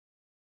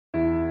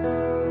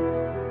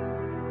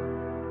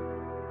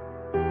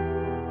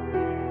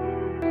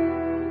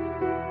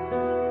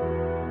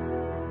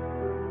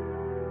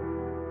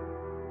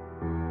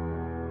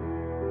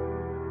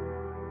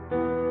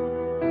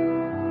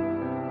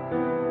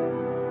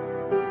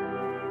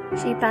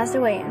She passed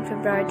away on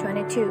February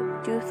 22,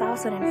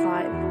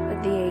 2005,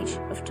 at the age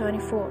of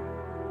 24.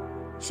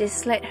 She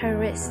slit her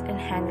wrist and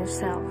hanged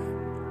herself.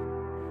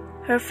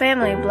 Her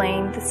family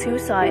blamed the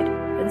suicide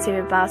on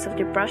severe bouts of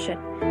depression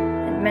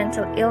and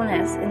mental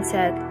illness and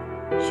said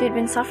she had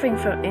been suffering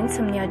from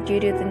insomnia due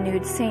to the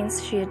nude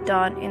scenes she had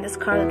done in the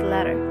Scarlet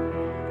Letter.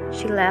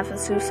 She left a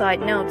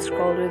suicide note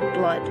scrawled with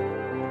blood,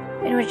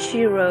 in which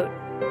she wrote,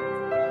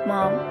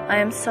 "Mom, I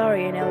am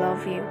sorry and I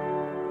love you."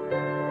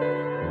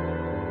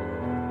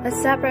 A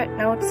separate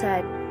note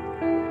said,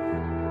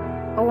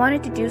 "I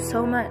wanted to do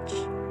so much.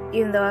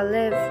 Even though I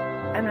live,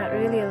 I'm not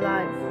really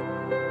alive.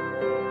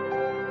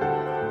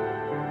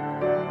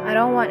 I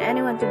don't want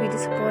anyone to be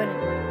disappointed.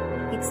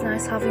 It's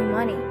nice having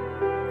money,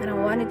 and I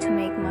wanted to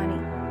make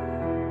money."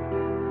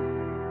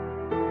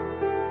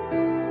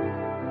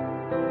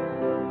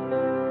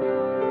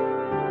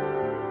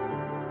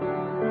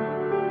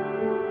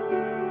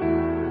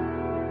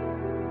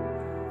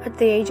 At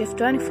the age of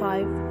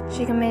 25,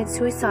 she committed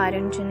suicide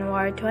on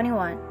January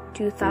 21,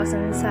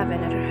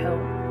 2007 at her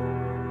home.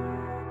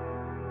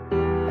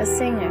 A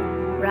singer,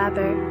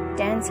 rapper,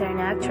 dancer, and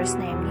actress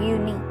named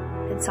Eun Ju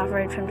had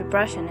suffered from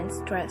depression and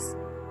stress.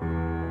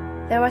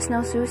 There was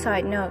no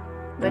suicide note,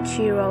 but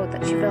she wrote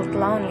that she felt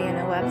lonely on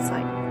a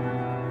website.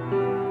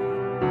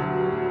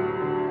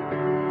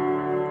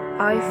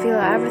 "I feel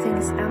everything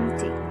is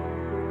empty.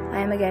 I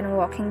am again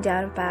walking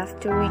down a path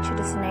to reach a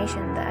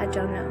destination that I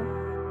don't know."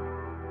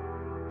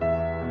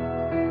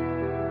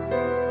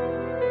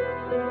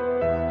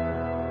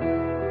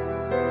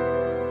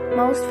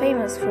 Most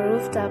famous for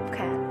Rooftop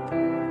Cat,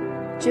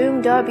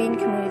 Jung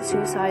committed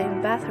suicide in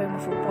the bathroom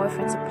of her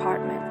boyfriend's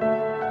apartment.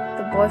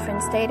 The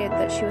boyfriend stated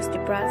that she was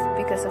depressed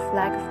because of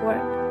lack of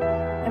work,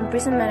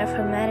 imprisonment of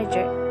her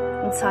manager,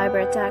 and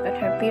cyber attack on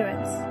her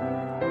parents.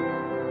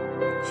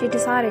 She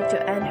decided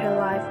to end her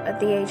life at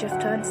the age of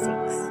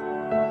 26.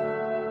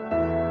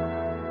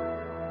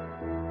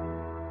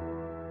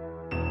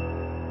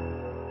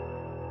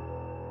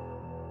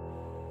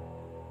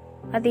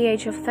 At the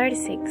age of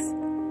 36,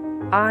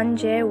 Ahn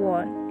Jae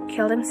Hwan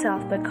killed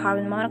himself by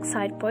carbon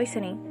monoxide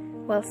poisoning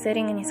while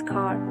sitting in his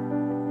car.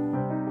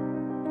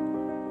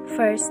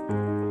 First,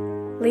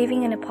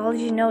 leaving an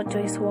apology note to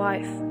his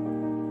wife.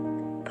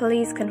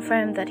 Police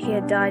confirmed that he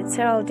had died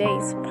several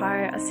days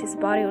prior as his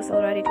body was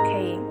already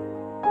decaying.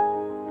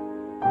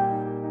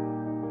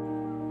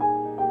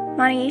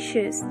 Money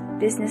issues,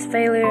 business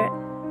failure,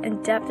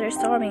 and debtors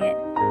storming it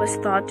was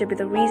thought to be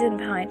the reason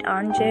behind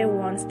Ahn Jae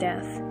Hwan's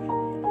death.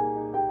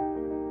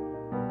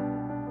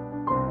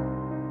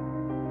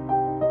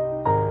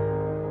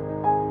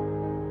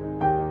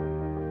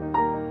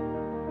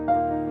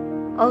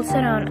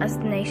 Also known as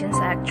the nation's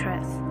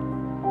actress.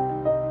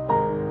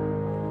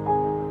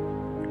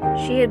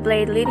 She had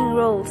played leading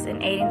roles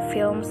in 18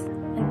 films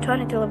and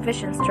 20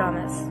 television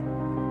dramas.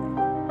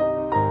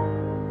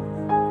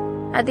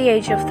 At the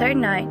age of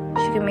 39,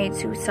 she committed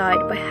suicide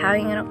by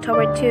hanging on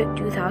October 2,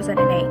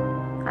 2008,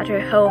 at her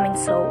home in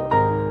Seoul.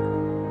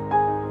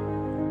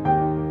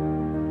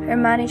 Her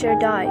manager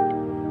died,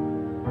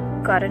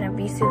 got an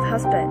abusive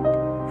husband,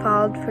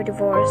 filed for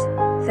divorce,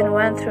 then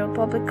went through a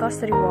public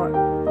custody war,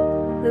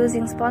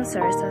 losing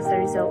sponsors as a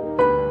result.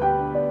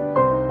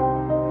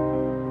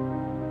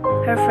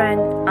 Her friend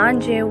Ahn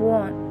Jae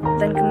Hwan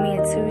then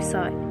committed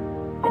suicide,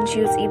 and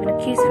she was even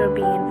accused for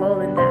being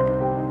involved in that.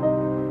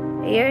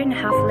 A year and a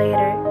half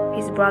later,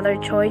 his brother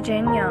Choi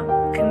Jin Shil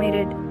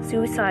committed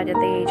suicide at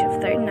the age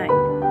of 39.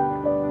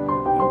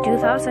 In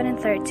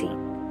 2013,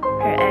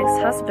 her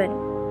ex-husband,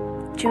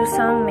 Ju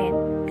Seung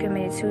Min,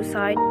 committed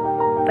suicide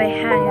by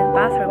hanging in the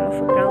bathroom of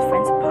a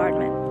girlfriend's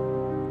apartment.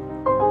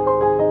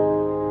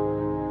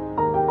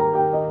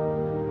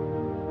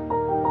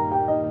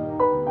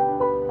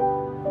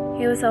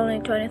 He was only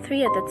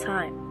 23 at the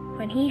time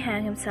when he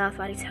hanged himself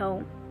at his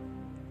home.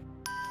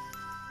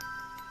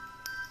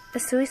 A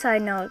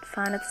suicide note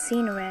found at the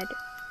scene read,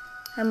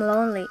 "I'm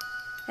lonely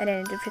and in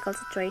a difficult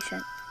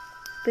situation.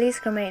 Please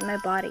cremate my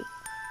body."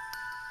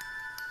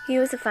 He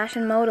was a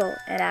fashion model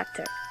and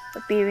actor,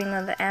 appearing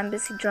on the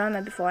embassy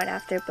drama Before and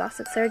After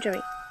Plastic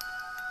Surgery,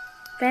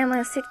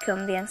 family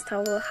sitcom The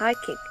Unstoppable High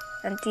Kick,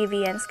 and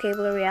TVN's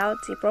cable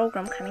reality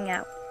program Coming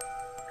Out,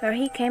 where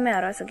he came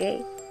out as a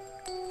gay.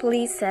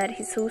 Police said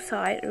his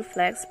suicide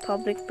reflects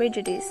public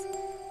prejudice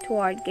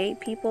toward gay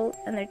people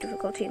and their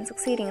difficulty in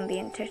succeeding in the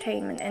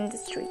entertainment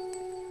industry.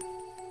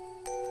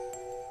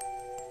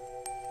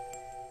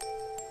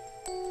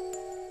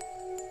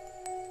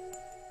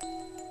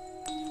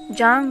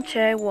 Jang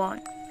Chae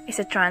Won is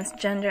a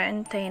transgender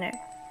entertainer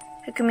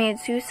who committed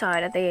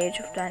suicide at the age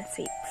of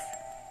 26.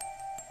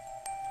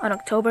 On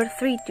October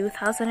 3,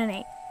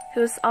 2008, he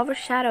was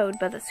overshadowed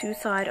by the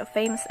suicide of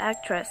famous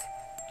actress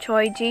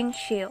Choi Jin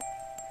Shil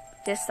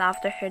just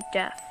after her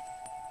death.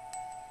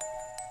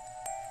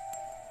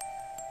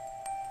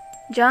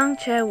 Jang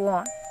Chae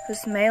Won,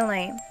 whose male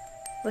name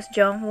was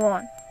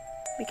Jonghyun,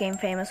 became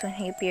famous when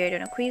he appeared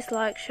on a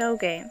quiz-like show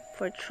game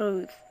for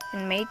Truth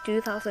in May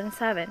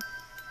 2007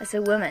 as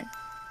a woman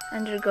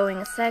undergoing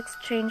a sex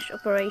change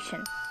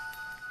operation.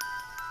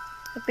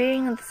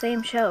 appearing on the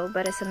same show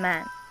but as a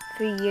man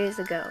 3 years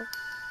ago.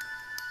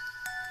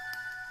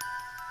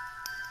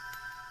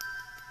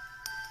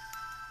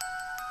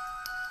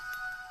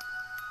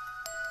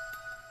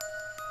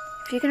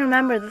 If you can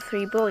remember the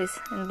three boys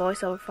in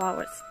Boys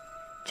Overpowered,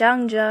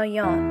 Jang Ja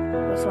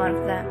Yeon was one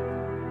of them.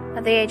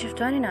 At the age of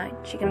 29,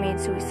 she committed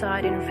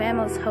suicide in her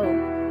family's home.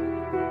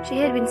 She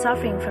had been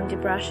suffering from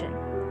depression,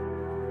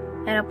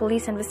 and a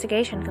police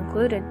investigation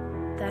concluded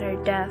that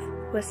her death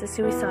was a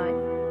suicide.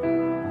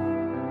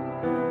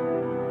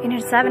 In her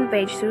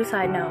 7-page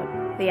suicide note,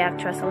 the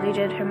actress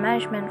alleged her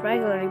management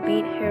regularly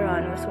beat her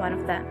on was one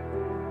of them,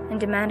 and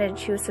demanded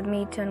she would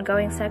submit to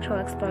ongoing sexual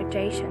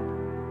exploitation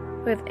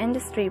with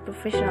industry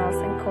professionals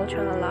and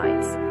cultural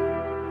elites,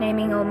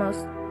 naming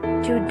almost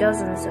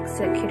 24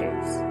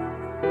 executives.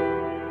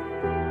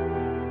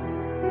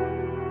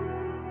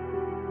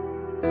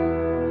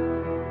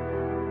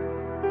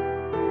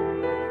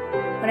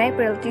 In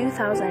April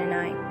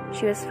 2009,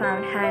 she was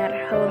found hanged at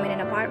her home in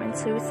an apartment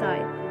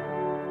suicide.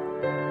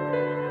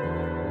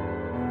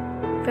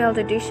 Failed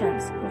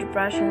auditions and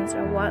depressions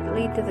are what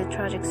led to the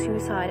tragic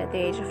suicide at the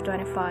age of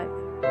 25.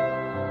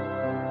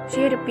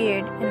 She had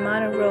appeared in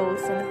minor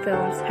roles in the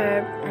films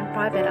Herb and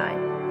Private Eye.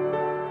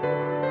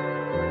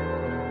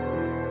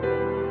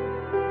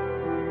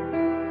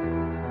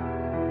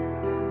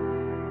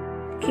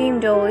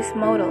 Kim Daul is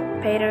model,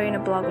 painter, and a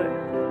blogger.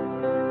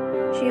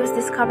 She was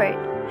discovered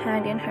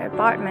hanged in her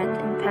apartment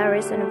in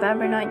Paris on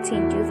November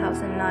 19,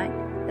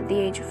 2009, at the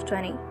age of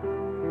 20.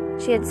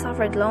 She had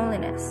suffered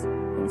loneliness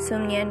and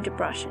Seung Yeon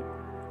depression,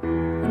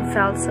 and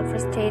felt so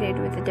frustrated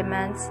with the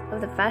demands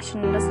of the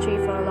fashion industry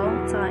for a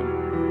long time.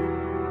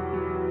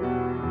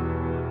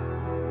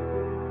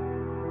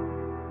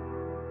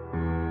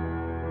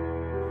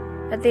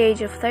 At the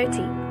age of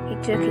 30, he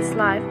took his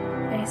life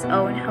in his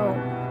own home.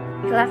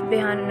 He left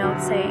behind a note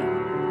saying,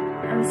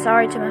 "I'm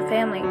sorry to my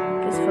family,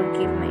 please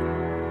forgive me."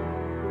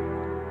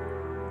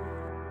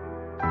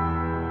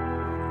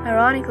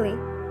 Ironically,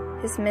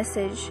 his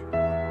message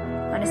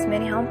on his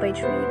mini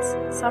homepage reads,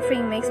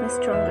 "Suffering makes me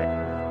stronger."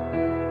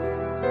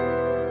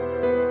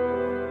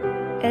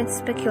 It's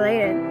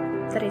speculated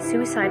that his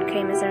suicide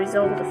came as a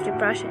result of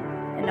depression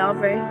and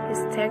over his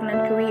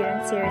stagnant career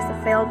and series of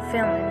failed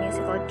film and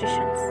musical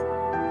auditions.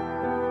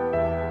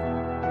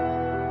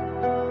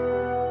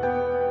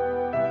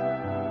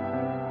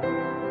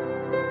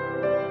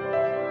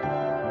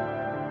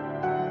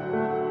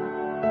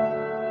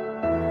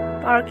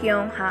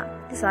 Yong Ha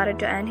decided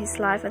to end his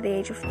life at the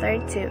age of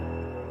 32.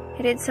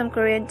 He did some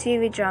Korean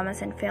TV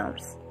dramas and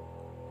films.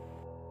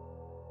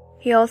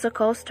 He also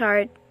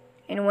co-starred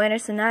in Winter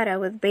Sonata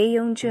with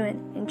Eun Ju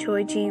and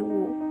Choi Jin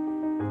Shil.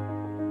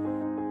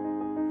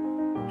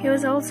 He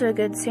was also a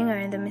good singer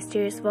in the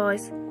mysterious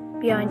voice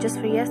behind Just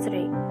for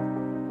Yesterday,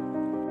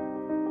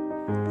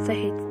 the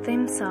hit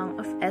theme song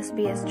of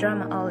SBS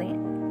drama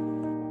Alien.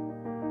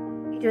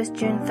 It was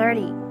June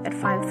 30 at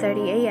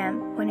 5:30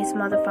 a.m. when his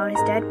mother found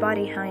his dead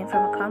body hanging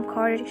from a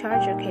camcorder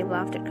charger cable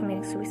after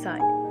committing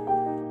suicide.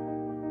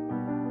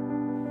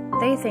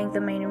 They think the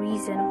main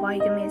reason why he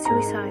committed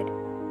suicide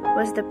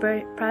was the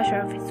pressure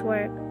of his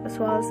work, as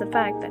well as the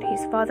fact that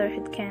his father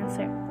had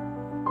cancer.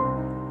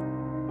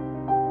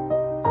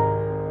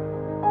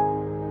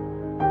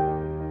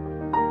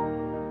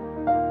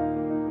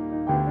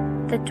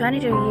 The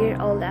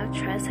 22-year-old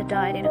actress had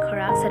died in a car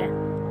accident.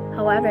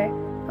 However,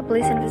 a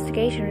police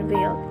investigation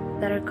revealed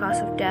that her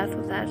cause of death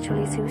was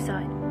actually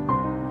suicide.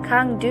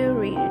 Kang Do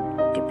Ri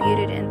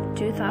debuted in the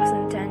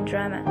 2010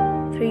 drama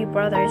Three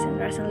Brothers and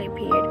recently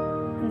appeared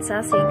on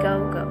Sassy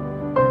Go Go.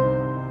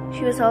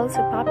 She was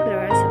also popular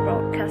as a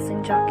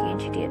broadcasting jockey,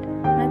 and she did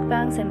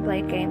mukbangs and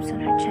played games on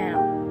her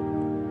channel.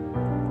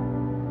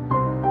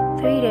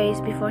 3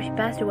 days before she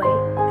passed away,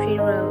 she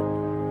wrote,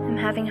 "I'm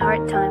having a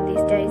hard time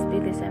these days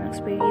because I'm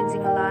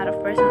experiencing a lot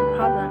of personal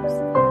problems.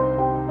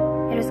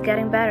 It was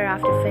getting better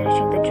after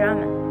finishing the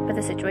drama, but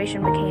the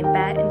situation became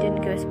bad and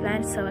didn't go as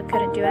planned, so I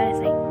couldn't do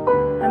anything.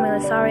 I'm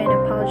really sorry and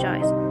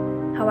apologize.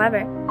 However,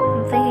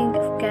 I'm thinking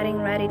of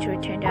getting ready to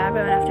return to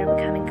everyone after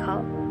becoming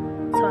calm,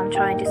 so I'm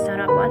trying to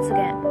stand up once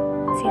again.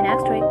 See you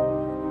next week."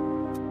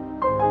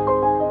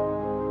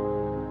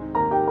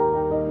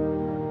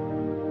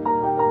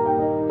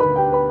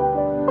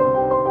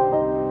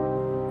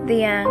 The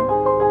young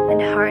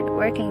and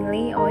hard-working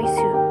Ui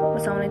Soo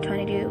was only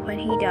 22 when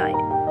he died.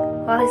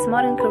 While his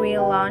modern career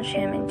launched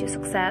him into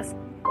success,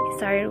 he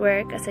started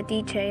work as a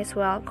DJ as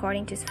well,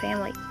 according to his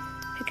family.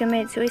 He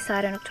committed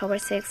suicide on October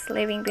 6,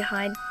 leaving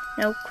behind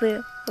no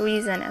clue or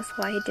reason as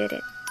why he did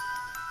it.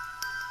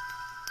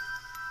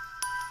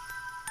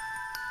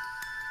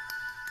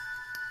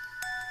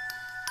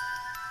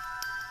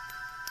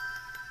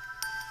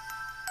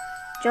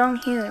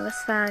 Jonghyun was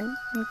found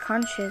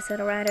unconscious at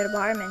a rented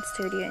apartment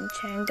studio in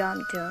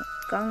Cheongdam-dong,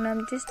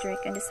 Gangnam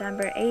District on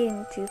December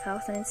 18,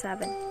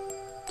 2007.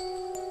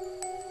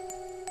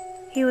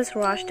 He was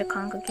rushed to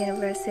Konkuk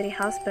University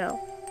Hospital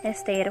in a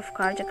state of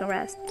cardiac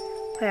arrest,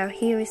 where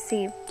he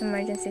received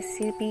emergency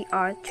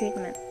CPR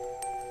treatment.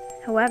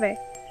 However,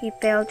 he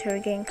failed to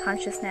regain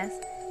consciousness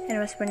and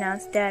was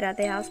pronounced dead at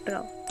the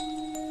hospital.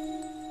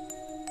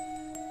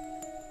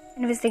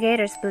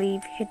 Investigators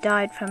believe he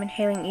died from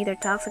inhaling either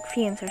toxic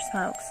fumes or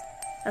smokes,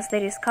 as they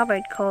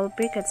discovered coal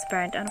briquettes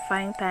burned on a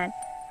frying pan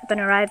upon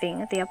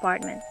arriving at the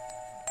apartment.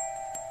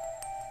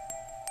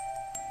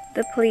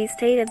 The police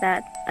stated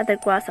that, at the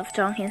request of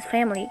Jonghyun's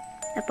family,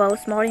 a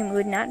post-mortem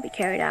would not be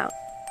carried out.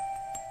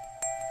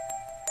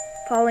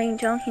 Following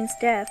Jonghyun's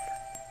death,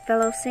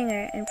 fellow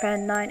singer and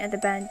friend 9 at the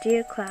band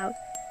Dear Cloud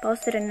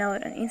posted a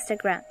note on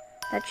Instagram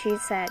that she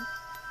said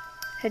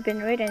had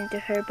been written to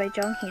her by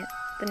Jonghyun.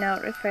 The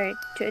note referred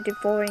to a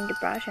devouring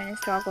depression and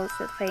struggles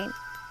with fame,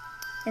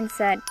 and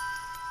said,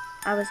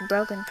 "I was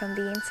broken from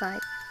the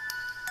inside."